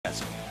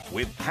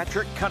with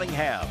Patrick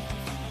Cunningham.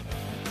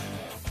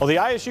 Well, the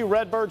ISU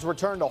Redbirds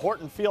return to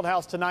Horton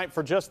Fieldhouse tonight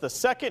for just the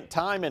second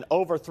time in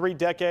over 3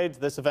 decades.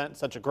 This event,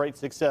 such a great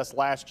success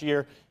last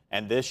year,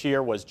 and this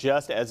year was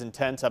just as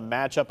intense a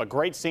matchup. A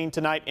great scene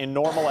tonight in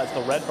Normal as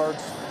the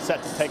Redbirds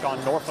set to take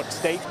on Norfolk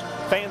State.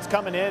 Fans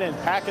coming in and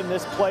packing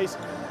this place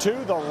to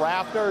the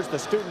rafters. The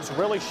students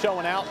really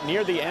showing out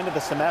near the end of the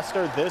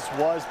semester. This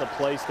was the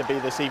place to be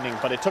this evening,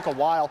 but it took a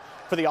while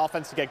for the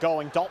offense to get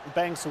going. Dalton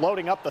Banks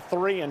loading up the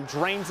 3 and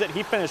drains it.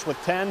 He finished with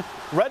 10.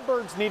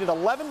 Redbirds needed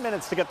 11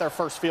 minutes to get their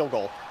first field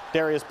goal.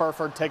 Darius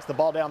Burford takes the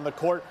ball down the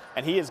court,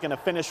 and he is going to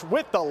finish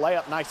with the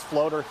layup. Nice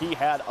floater. He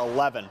had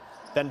 11.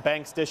 Then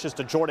Banks dishes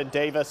to Jordan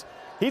Davis.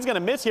 He's going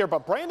to miss here,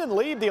 but Brandon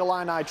Lee, the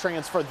Illini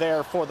transfer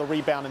there for the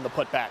rebound and the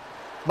putback.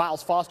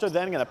 Miles Foster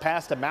then going to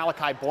pass to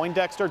Malachi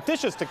Boindexter,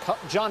 dishes to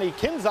Johnny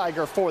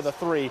Kinziger for the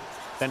 3.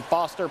 Then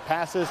Foster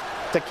passes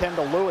to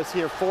Kendall Lewis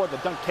here for the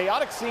dunk.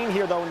 Chaotic scene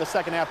here, though, in the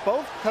second half.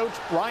 Both Coach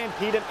Brian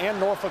Peden and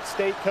Norfolk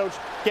State coach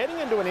getting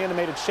into an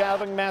animated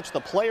shouting match. The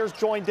players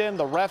joined in.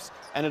 The refs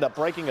ended up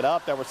breaking it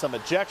up. There were some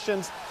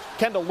ejections.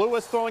 Kendall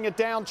Lewis throwing it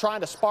down,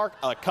 trying to spark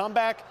a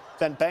comeback.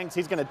 Then Banks,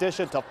 he's going to dish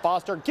it to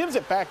Foster. Gives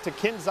it back to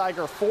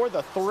Kinziger for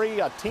the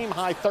 3. A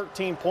team-high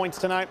 13 points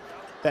tonight.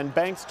 Then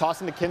Banks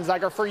tossing to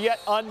Kinziger for yet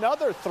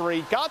another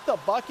 3. Got the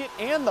bucket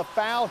and the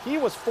foul. He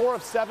was 4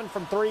 of 7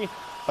 from 3,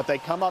 but they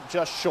come up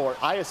just short.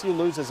 ISU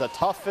loses a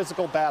tough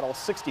physical battle,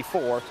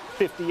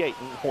 64-58 in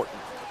Horton.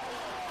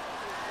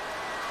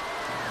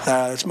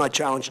 It's my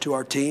challenge to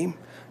our team.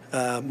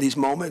 These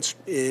moments,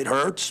 it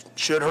hurts,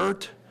 should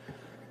hurt,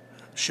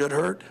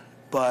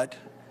 but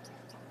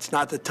it's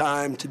not the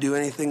time to do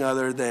anything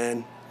other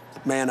than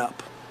man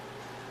up.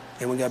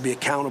 And we got to be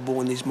accountable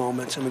in these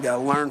moments, and we got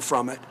to learn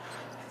from it.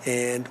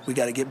 And we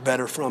got to get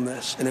better from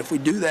this. And if we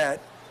do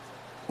that,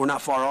 we're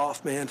not far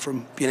off, man,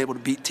 from being able to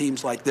beat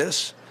teams like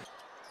this.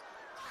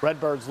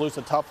 Redbirds lose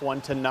a tough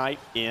one tonight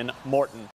in Morton.